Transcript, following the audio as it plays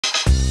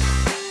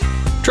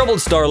Troubled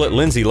starlet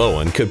Lindsay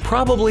Lohan could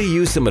probably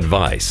use some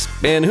advice,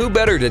 and who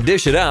better to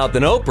dish it out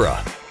than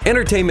Oprah?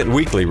 Entertainment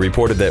Weekly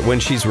reported that when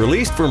she's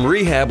released from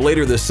rehab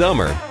later this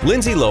summer,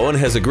 Lindsay Lohan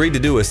has agreed to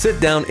do a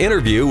sit-down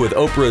interview with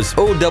Oprah's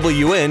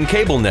OWN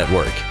cable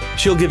network.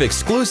 She'll give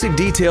exclusive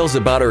details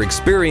about her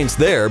experience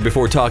there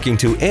before talking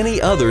to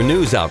any other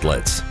news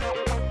outlets.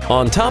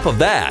 On top of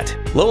that,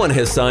 Lohan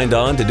has signed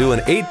on to do an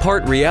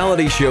 8-part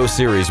reality show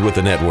series with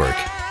the network.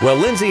 While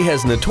Lindsay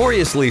has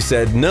notoriously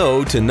said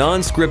no to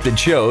non-scripted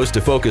shows to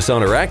focus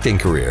on her acting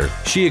career,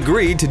 she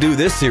agreed to do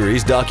this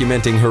series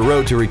documenting her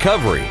road to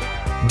recovery.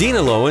 Dina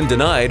Lohan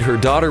denied her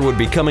daughter would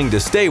be coming to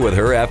stay with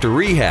her after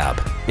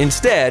rehab.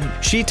 Instead,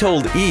 she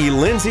told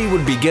Lindsay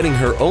would be getting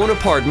her own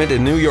apartment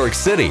in New York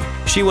City.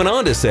 She went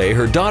on to say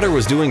her daughter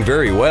was doing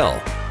very well.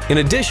 In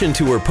addition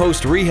to her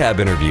post-rehab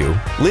interview,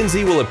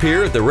 Lindsay will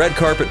appear at the red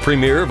carpet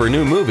premiere of her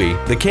new movie,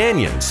 The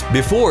Canyons,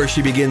 before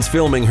she begins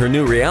filming her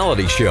new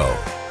reality show.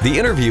 The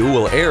interview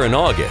will air in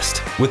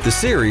August, with the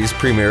series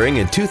premiering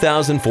in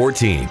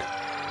 2014.